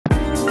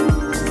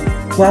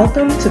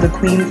Welcome to The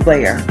Queen's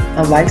Lair,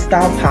 a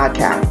lifestyle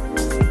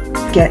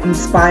podcast. Get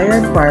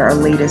inspired by our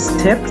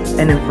latest tips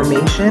and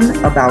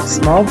information about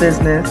small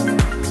business,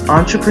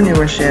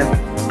 entrepreneurship,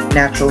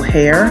 natural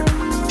hair,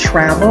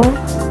 travel,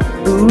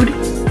 food,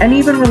 and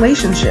even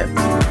relationships.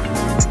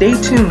 Stay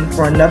tuned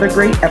for another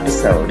great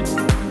episode.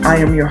 I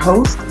am your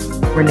host,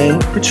 Renee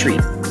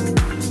Patrice.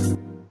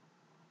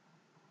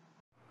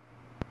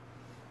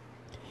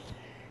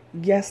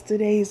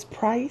 Yesterday's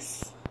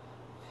price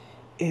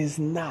is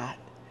not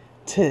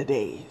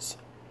today's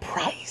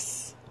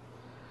price.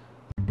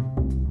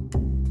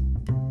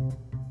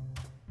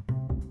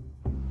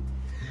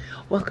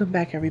 Welcome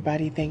back,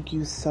 everybody. Thank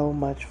you so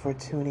much for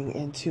tuning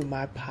into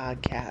my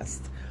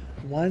podcast.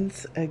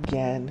 Once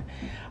again,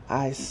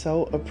 I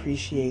so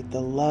appreciate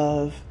the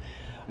love.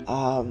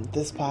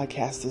 This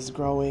podcast is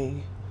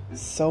growing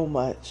so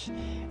much,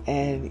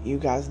 and you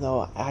guys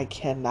know I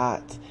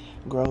cannot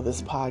grow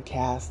this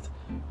podcast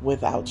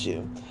without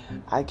you.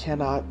 I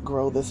cannot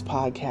grow this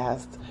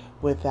podcast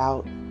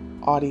without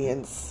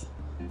audience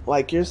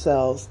like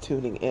yourselves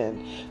tuning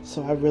in.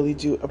 So I really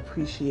do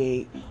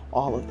appreciate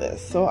all of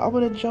this. So I'm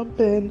going to jump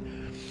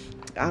in.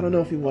 I don't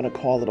know if you want to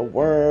call it a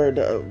word,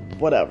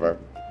 whatever.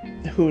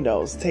 Who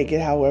knows? Take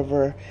it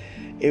however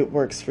it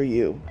works for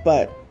you.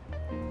 But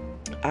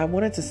I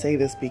wanted to say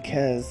this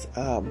because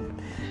I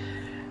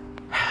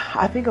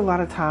think a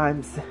lot of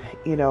times,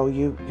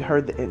 you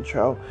heard the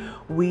intro,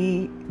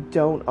 we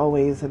don't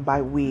always, and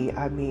by we,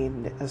 I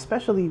mean,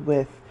 especially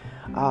with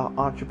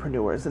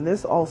entrepreneurs, and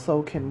this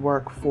also can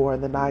work for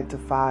the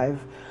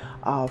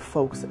 9-to-5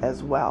 folks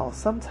as well.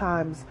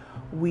 Sometimes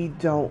we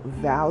don't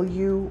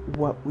value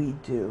what we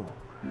do,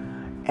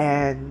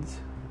 and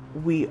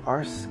we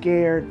are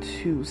scared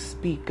to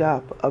speak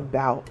up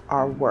about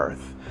our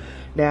worth.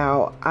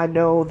 Now, I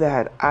know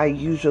that I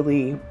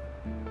usually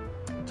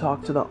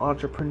talk to the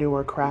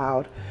entrepreneur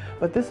crowd,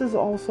 but this is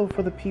also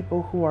for the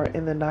people who are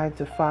in the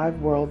 9-to-5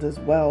 world as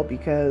well,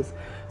 because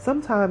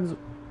sometimes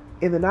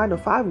in the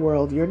 9-to-5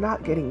 world, you're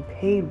not getting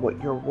paid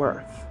what you're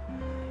worth,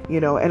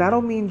 and I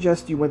don't mean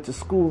just you went to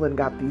school and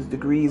got these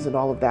degrees and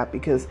all of that,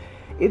 because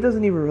it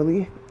doesn't even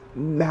really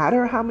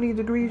matter how many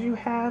degrees you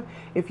have.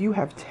 If you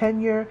have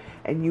tenure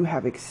and you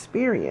have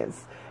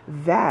experience,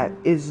 that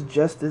is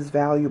just as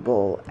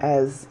valuable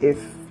as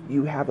if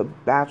you have a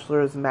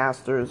bachelor's,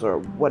 master's, or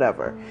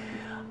whatever.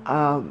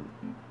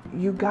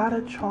 You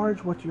gotta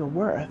charge what you're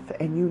worth,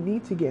 and you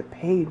need to get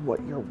paid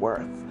what you're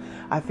worth.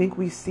 I think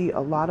we see a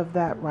lot of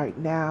that right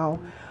now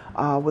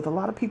with a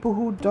lot of people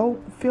who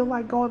don't feel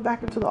like going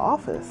back into the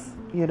office,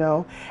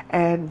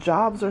 and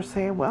jobs are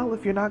saying, well,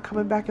 if you're not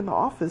coming back in the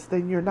office,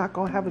 then you're not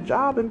going to have a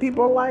job. And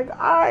people are like, all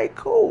right,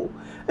 cool.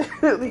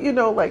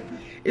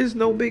 It's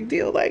no big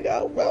deal. Like,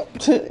 oh, well,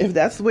 if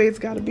that's the way it's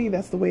got to be,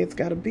 that's the way it's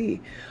got to be.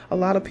 A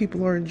lot of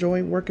people are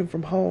enjoying working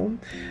from home.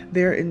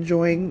 They're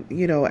enjoying,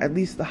 at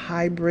least the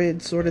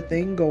hybrid sort of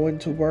thing, going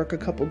to work a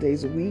couple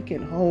days a week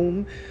and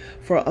home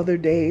for other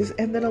days.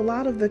 And then a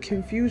lot of the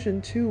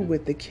confusion too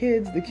with the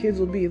kids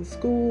will be in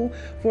school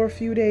for a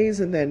few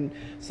days, and then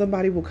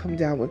somebody will come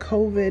down with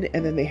COVID,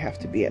 and then they have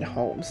to be at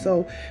home.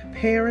 So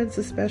parents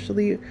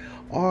especially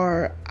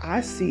I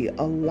see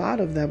a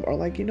lot of them are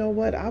like, you know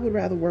what, I would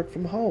rather work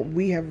from home.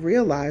 We have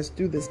realized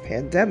through this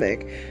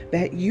pandemic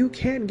that you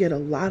can get a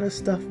lot of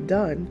stuff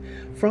done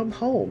from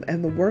home,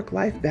 and the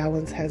work-life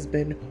balance has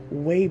been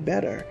way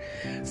better.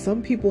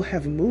 Some people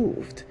have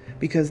moved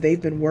because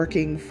they've been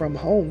working from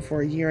home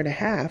for a year and a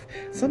half.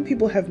 Some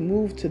people have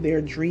moved to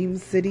their dream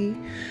city,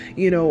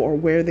 or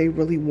where they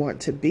really want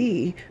to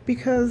be,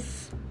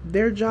 because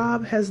their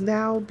job has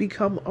now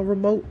become a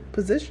remote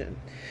position,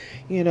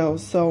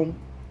 so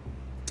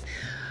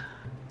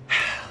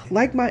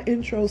like my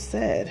intro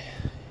said,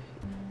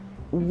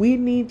 we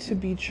need to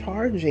be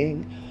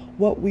charging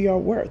what we are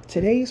worth.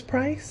 Today's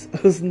price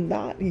is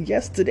not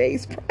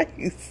yesterday's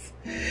price.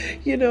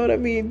 You know what I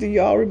mean? Do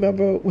y'all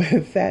remember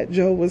when Fat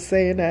Joe was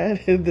saying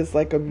that? There's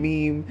like a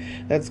meme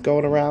that's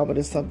going around, but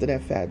it's something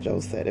that Fat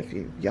Joe said. If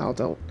y'all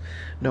don't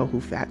know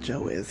who Fat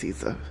Joe is,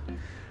 he's a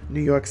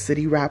New York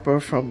City rapper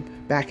from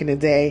back in the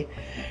day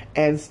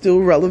and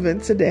still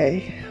relevant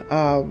today.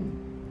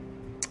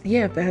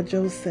 Fat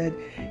Joe said,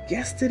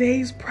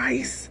 yesterday's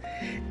price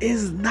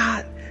is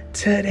not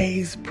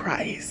today's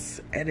price.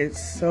 And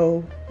it's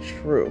so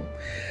true.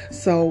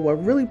 So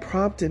what really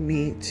prompted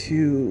me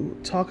to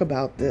talk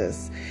about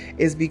this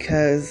is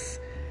because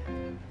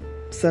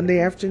Sunday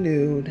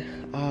afternoon,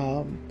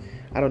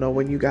 I don't know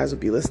when you guys will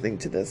be listening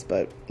to this,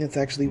 but it's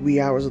actually wee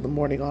hours of the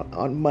morning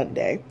on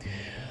Monday.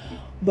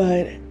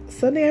 But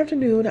Sunday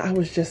afternoon, I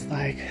was just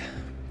like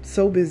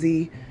so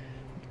busy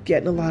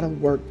getting a lot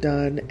of work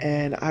done,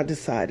 and I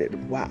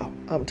decided, wow,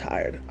 I'm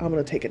tired. I'm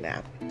going to take a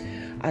nap.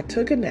 I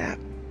took a nap,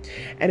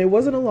 and it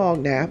wasn't a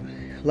long nap,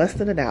 less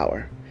than an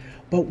hour.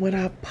 But when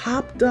I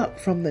popped up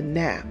from the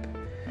nap,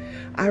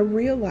 I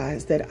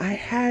realized that I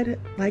had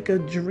like a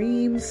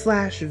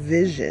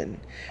dream/vision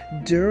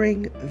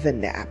during the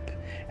nap.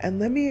 And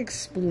let me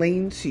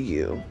explain to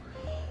you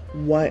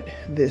what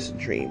this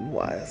dream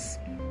was.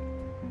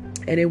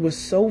 And it was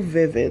so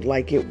vivid,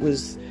 like it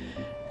was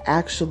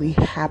actually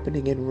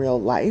happening in real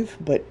life,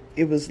 but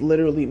it was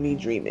literally me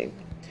dreaming.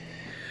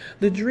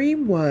 The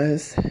dream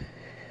was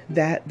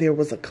that there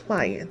was a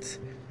client,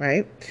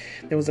 right?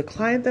 There was a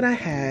client that I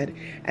had,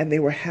 and they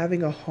were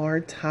having a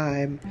hard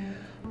time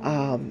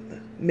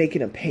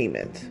making a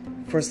payment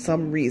for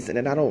some reason.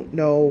 And I don't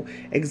know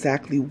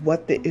exactly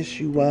what the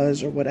issue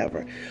was or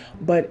whatever,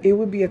 but it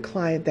would be a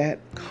client that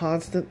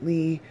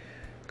constantly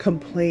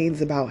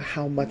complains about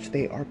how much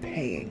they are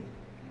paying.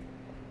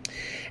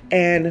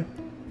 And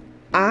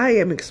I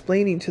am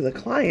explaining to the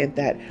client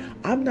that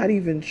I'm not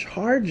even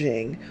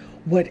charging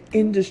what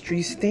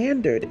industry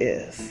standard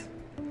is,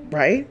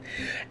 right?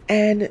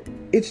 And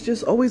it's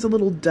just always a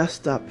little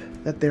dust up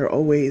that they're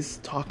always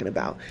talking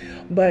about.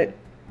 But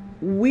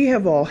we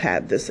have all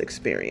had this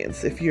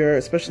experience.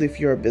 Especially if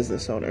you're a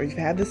business owner, you've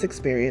had this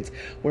experience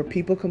where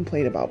people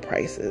complain about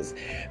prices.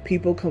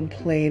 People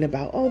complain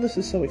about, oh, this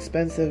is so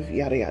expensive,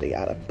 yada, yada,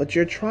 yada. But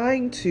you're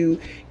trying to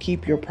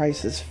keep your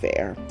prices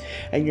fair,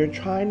 and you're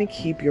trying to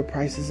keep your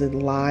prices in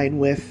line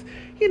with,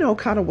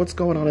 kind of what's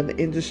going on in the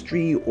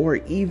industry, or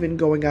even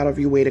going out of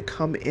your way to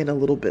come in a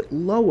little bit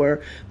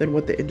lower than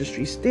what the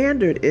industry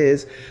standard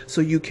is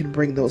so you can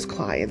bring those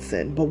clients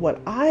in. But what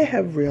I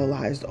have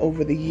realized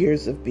over the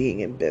years of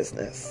being in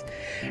business,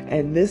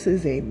 and this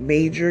is a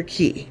major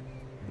key,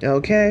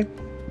 okay?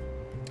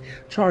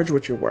 Charge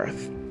what you're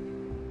worth.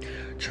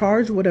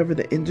 Charge whatever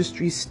the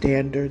industry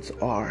standards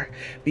are,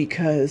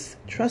 because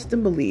trust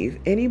and believe,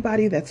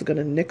 anybody that's going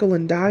to nickel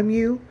and dime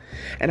you,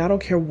 and I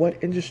don't care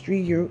what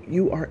industry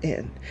you are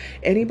in,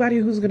 anybody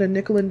who's going to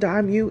nickel and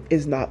dime you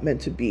is not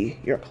meant to be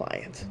your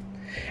client.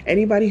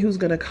 Anybody who's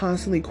going to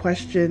constantly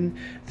question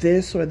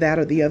this or that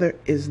or the other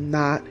is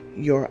not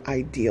your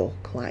ideal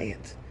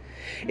client.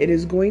 It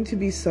is going to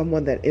be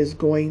someone that is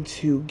going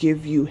to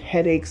give you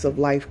headaches of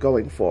life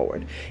going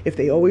forward. If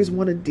they always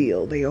want a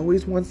deal, they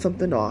always want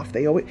something off.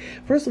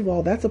 First of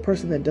all, that's a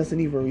person that doesn't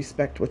even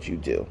respect what you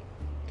do.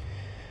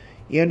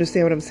 You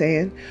understand what I'm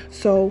saying?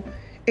 So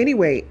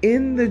anyway,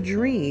 in the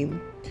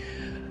dream,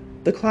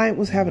 the client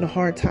was having a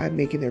hard time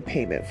making their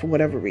payment for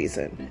whatever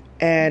reason.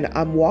 And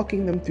I'm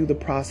walking them through the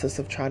process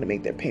of trying to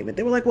make their payment.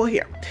 They were like, well,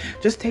 here,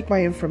 just take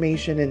my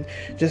information and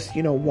just,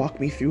 walk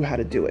me through how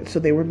to do it. So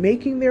they were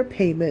making their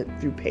payment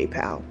through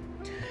PayPal.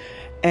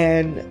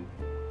 And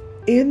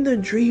in the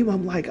dream,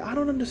 I'm like, I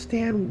don't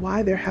understand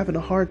why they're having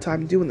a hard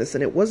time doing this.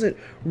 And it wasn't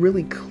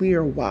really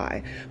clear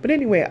why. But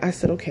anyway, I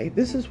said, okay,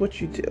 this is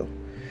what you do.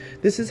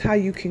 This is how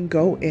you can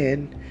go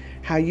in,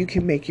 how you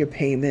can make your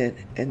payment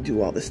and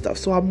do all this stuff.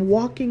 So I'm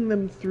walking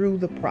them through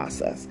the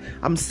process.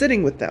 I'm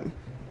sitting with them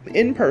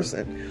in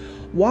person,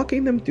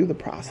 walking them through the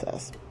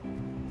process.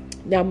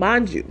 Now,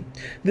 mind you,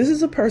 this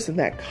is a person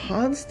that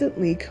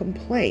constantly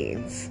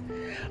complains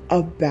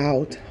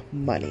about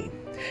money.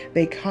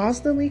 They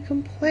constantly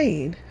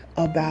complain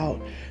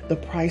about the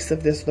price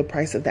of this, the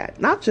price of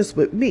that, not just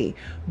with me,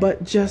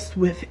 but just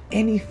with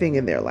anything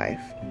in their life.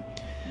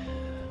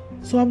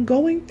 So I'm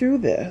going through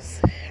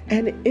this,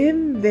 and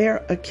in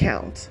their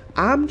account,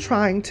 I'm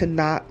trying to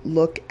not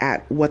look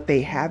at what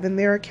they have in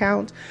their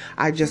account.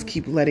 I just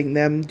keep letting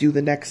them do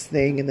the next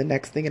thing and the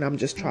next thing, and I'm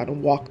just trying to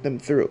walk them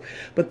through.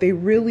 But they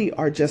really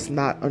are just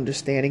not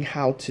understanding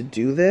how to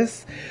do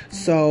this.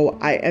 So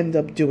I end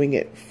up doing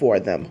it for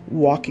them,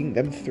 walking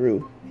them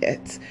through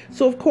it.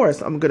 So of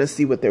course, I'm going to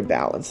see what their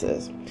balance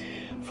is.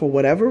 For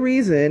whatever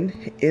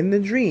reason, in the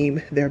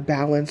dream, their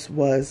balance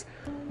was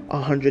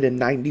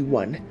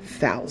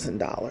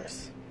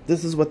 $191,000.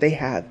 This is what they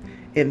have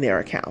in their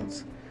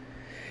accounts.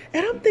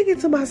 And I'm thinking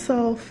to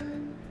myself,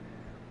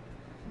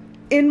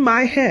 in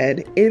my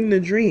head, in the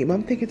dream,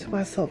 I'm thinking to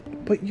myself,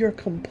 but you're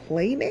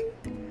complaining?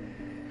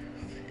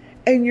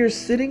 And you're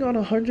sitting on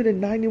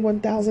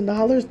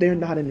 $191,000. They're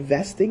not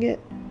investing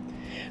it.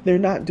 They're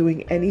not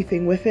doing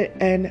anything with it.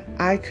 And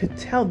I could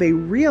tell they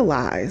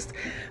realized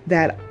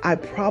that I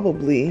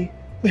probably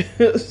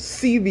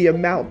see the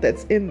amount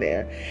that's in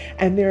there,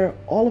 and they're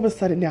all of a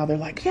sudden now they're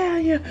like,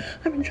 yeah,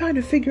 I've been trying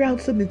to figure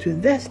out something to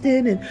invest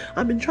in, and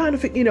I've been trying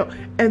to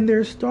and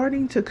they're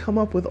starting to come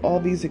up with all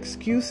these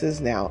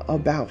excuses now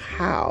about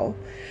how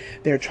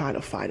they're trying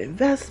to find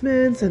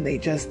investments and they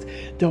just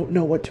don't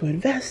know what to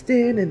invest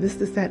in, and this,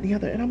 that, and the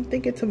other. And I'm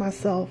thinking to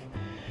myself,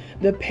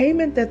 the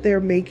payment that they're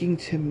making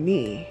to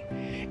me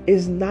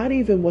is not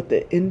even what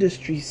the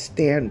industry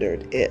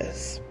standard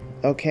is.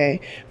 Okay,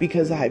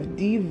 because I've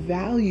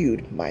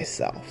devalued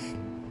myself.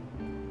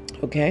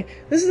 Okay,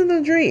 this is in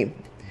the dream.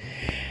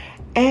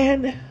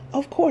 And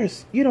of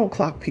course, you don't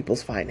clock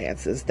people's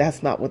finances.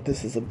 That's not what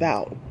this is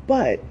about.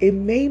 But it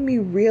made me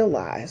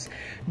realize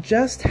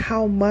just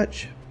how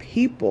much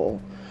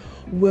people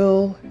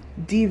will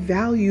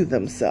devalue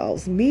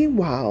themselves.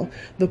 Meanwhile,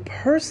 the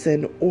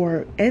person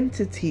or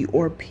entity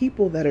or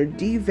people that are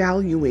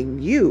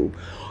devaluing you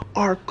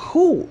are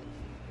cool.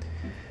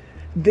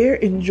 They're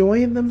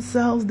enjoying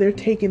themselves. They're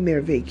taking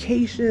their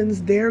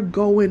vacations. They're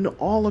going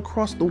all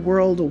across the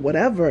world or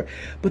whatever.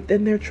 But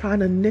then they're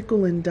trying to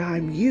nickel and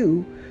dime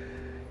you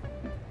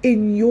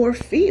in your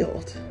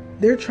field.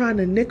 They're trying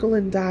to nickel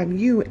and dime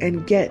you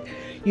and get,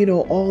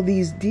 all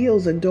these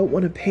deals and don't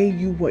want to pay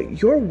you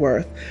what you're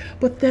worth.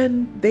 But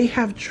then they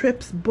have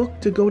trips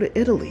booked to go to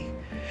Italy.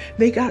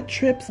 They got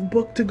trips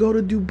booked to go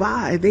to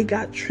Dubai. They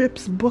got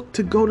trips booked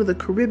to go to the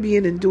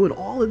Caribbean and doing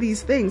all of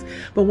these things.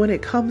 But when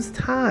it comes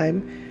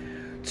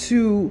time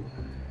to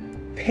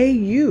pay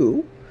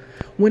you,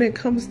 when it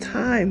comes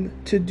time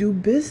to do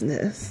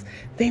business,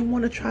 they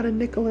want to try to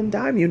nickel and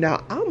dime you.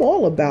 Now, I'm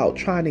all about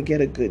trying to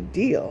get a good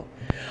deal,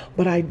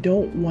 but I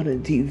don't want to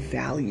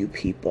devalue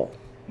people.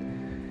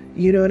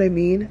 You know what I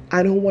mean?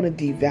 I don't want to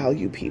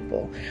devalue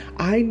people.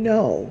 I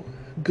know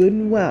good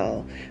and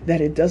well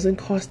that it doesn't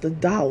cost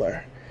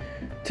 $1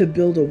 to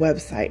build a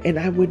website, and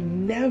I would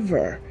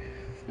never,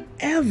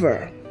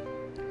 ever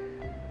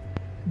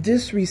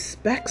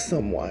disrespect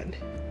someone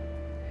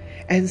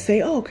and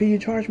say, oh, can you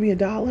charge me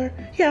 $1?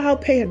 Yeah, I'll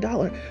pay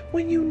 $1.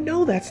 When you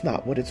know that's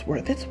not what it's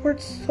worth. It's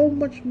worth so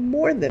much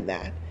more than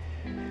that.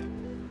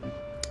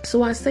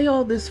 So I say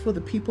all this for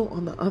the people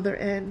on the other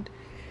end.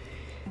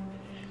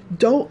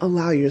 Don't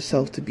allow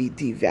yourself to be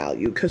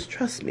devalued, because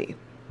trust me,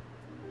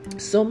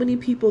 so many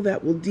people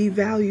that will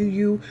devalue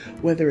you,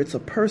 whether it's a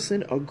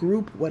person, a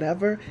group,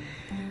 whatever,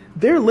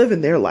 they're living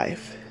their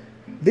life.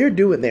 They're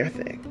doing their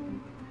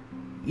thing.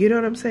 You know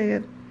what I'm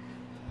saying?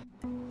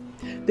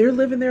 They're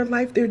living their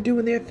life. They're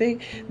doing their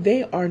thing.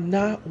 They are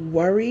not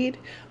worried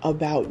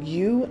about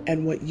you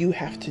and what you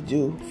have to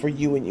do for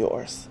you and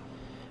yours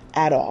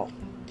at all.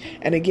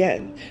 And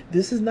again,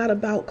 this is not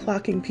about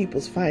clocking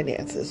people's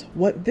finances.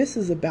 What this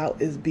is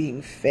about is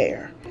being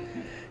fair.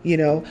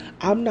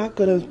 I'm not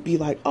going to be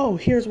like, oh,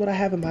 here's what I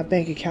have in my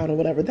bank account or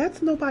whatever.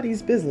 That's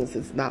nobody's business.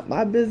 It's not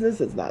my business.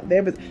 It's not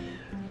their business.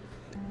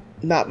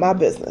 Not my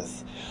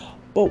business.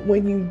 But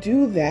when you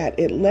do that,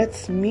 it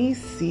lets me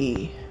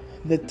see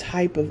the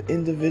type of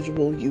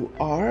individual you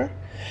are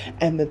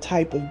and the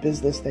type of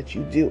business that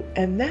you do.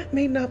 And that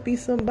may not be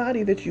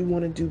somebody that you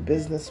want to do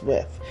business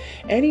with.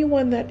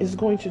 Anyone that is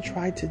going to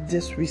try to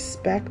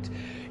disrespect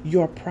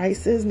your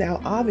prices.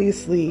 Now,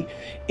 obviously,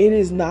 it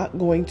is not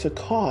going to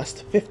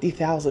cost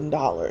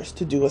 $50,000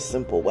 to do a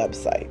simple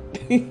website.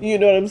 You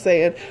know what I'm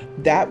saying?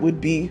 That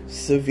would be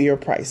severe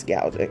price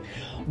gouging.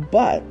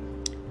 But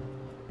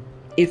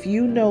if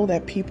you know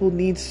that people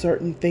need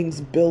certain things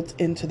built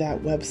into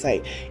that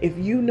website, if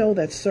you know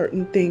that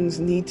certain things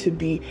need to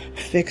be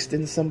fixed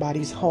in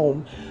somebody's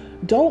home,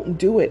 don't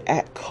do it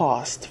at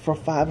cost for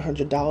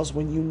 $500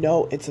 when you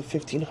know it's a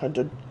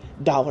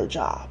 $1,500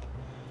 job.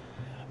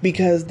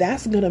 Because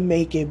that's going to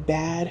make it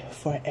bad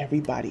for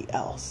everybody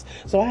else.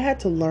 So I had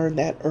to learn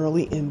that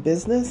early in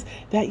business,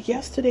 that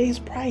yesterday's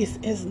price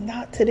is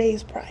not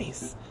today's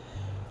price.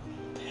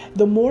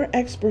 The more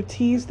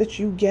expertise that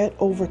you get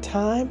over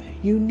time,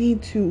 you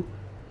need to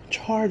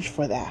charge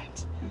for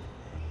that.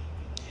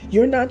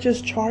 You're not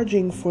just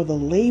charging for the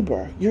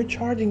labor, you're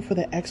charging for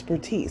the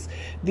expertise.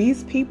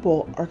 These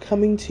people are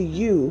coming to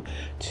you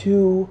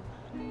to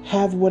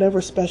have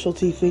whatever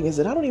specialty thing is.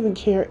 And I don't even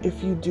care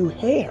if you do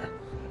hair.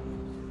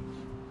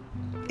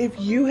 If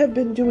you have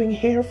been doing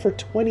hair for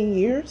 20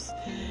 years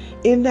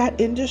in that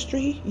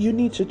industry, you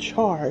need to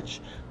charge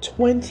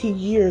 20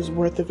 years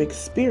worth of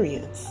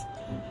experience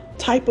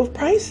type of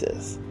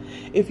prices.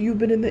 If you've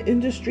been in the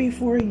industry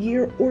for a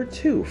year or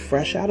two,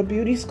 fresh out of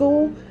beauty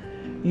school,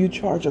 you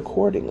charge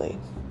accordingly.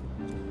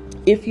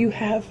 If you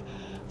have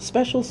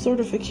special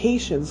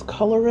certifications,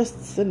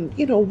 colorists, and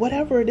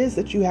whatever it is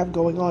that you have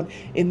going on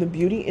in the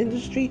beauty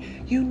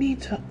industry, you need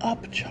to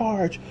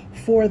upcharge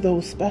for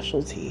those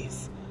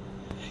specialties.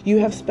 You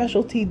have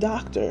specialty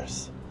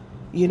doctors,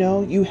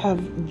 you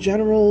have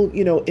general,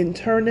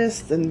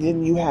 internists, and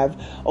then you have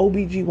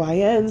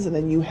OBGYNs, and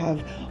then you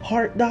have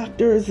heart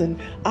doctors and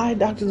eye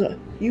doctors.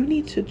 You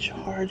need to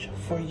charge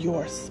for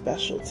your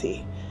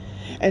specialty.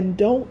 And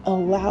don't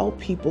allow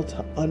people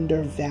to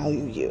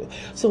undervalue you.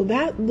 So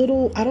that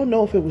little, I don't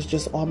know if it was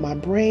just on my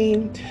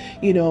brain,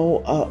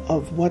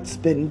 of what's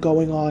been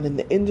going on in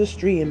the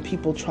industry and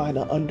people trying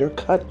to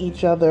undercut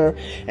each other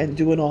and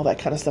doing all that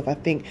kind of stuff. I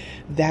think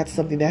that's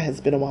something that has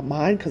been on my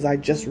mind because I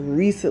just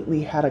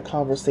recently had a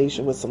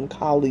conversation with some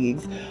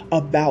colleagues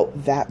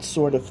about that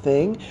sort of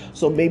thing.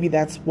 So maybe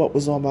that's what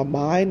was on my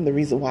mind, the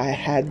reason why I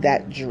had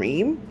that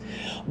dream.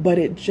 But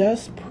it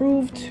just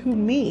proved to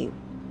me,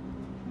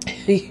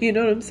 you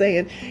know what I'm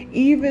saying?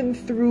 Even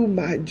through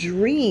my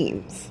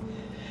dreams,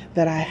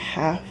 that I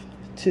have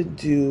to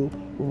do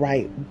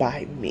right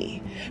by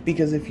me.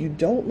 Because if you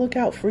don't look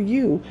out for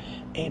you,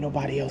 ain't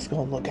nobody else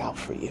gonna look out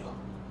for you.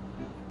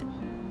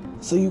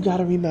 So you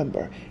gotta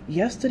remember,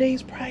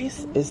 yesterday's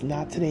price is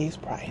not today's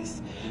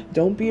price.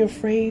 Don't be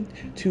afraid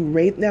to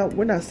raise. Now,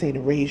 we're not saying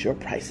to raise your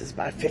prices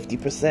by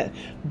 50%,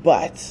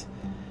 but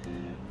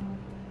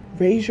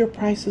raise your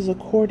prices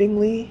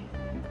accordingly.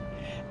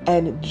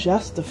 And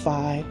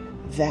justify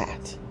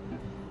that.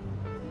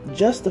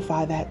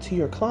 Justify that to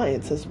your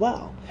clients as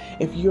well.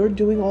 If you're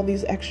doing all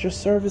these extra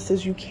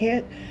services, you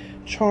can't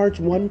charge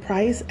one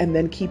price and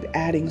then keep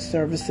adding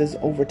services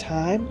over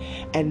time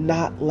and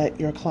not let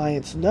your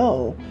clients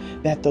know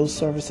that those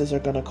services are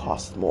going to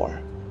cost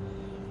more.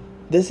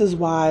 This is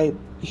why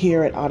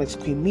Here at Onyx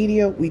Queen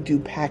Media, we do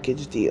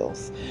package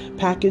deals.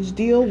 Package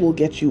deal will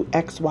get you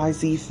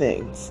XYZ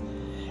things,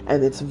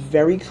 and it's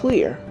very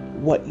clear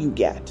what you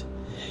get.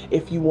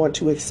 If you want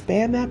to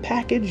expand that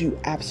package, you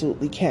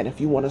absolutely can.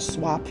 If you want to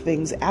swap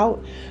things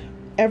out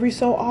every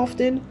so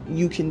often,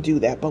 you can do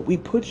that. But we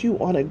put you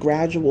on a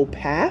gradual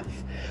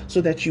path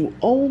so that you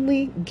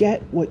only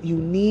get what you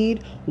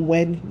need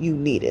when you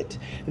need it.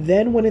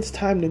 Then when it's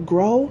time to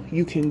grow,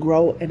 you can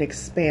grow and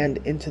expand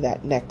into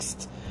that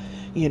next,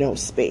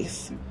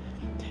 space.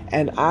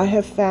 And I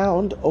have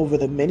found over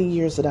the many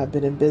years that I've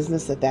been in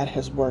business that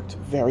has worked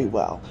very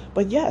well.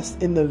 But yes,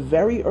 in the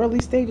very early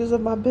stages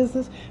of my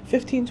business,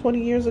 15,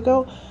 20 years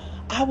ago,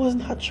 I was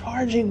not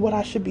charging what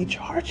I should be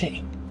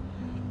charging.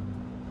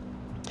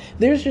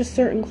 There's just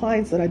certain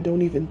clients that I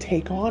don't even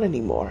take on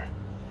anymore.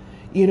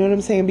 You know what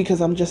I'm saying? Because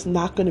I'm just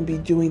not going to be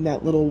doing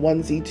that little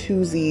onesie,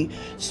 twosie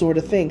sort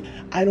of thing.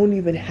 I don't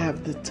even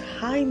have the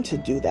time to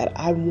do that.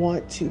 I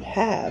want to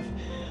have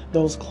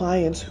those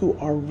clients who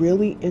are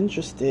really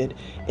interested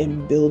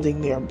in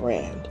building their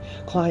brand,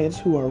 clients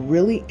who are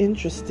really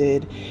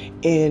interested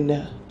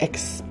in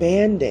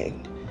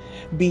expanding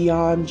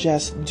beyond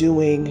just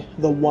doing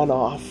the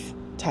one-off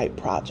type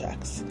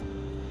projects.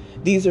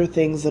 These are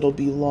things that'll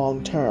be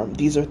long-term.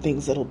 These are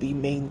things that'll be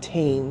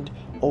maintained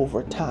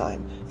over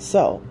time.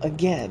 So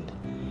again,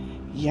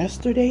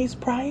 yesterday's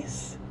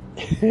price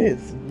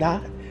is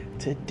not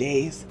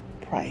today's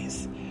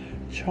price.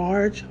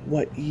 Charge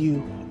what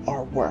you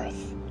are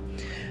worth.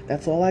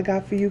 That's all I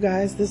got for you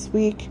guys this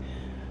week.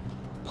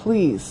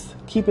 Please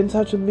keep in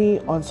touch with me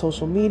on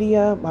social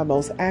media. My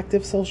most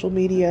active social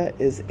media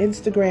is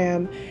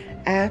Instagram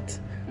at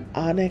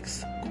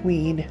Onyx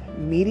Queen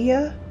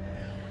Media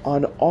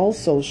on all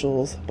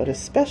socials, but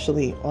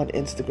especially on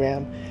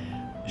Instagram.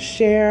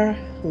 Share,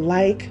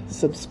 like,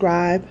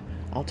 subscribe.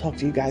 I'll talk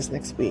to you guys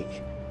next week.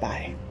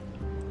 Bye.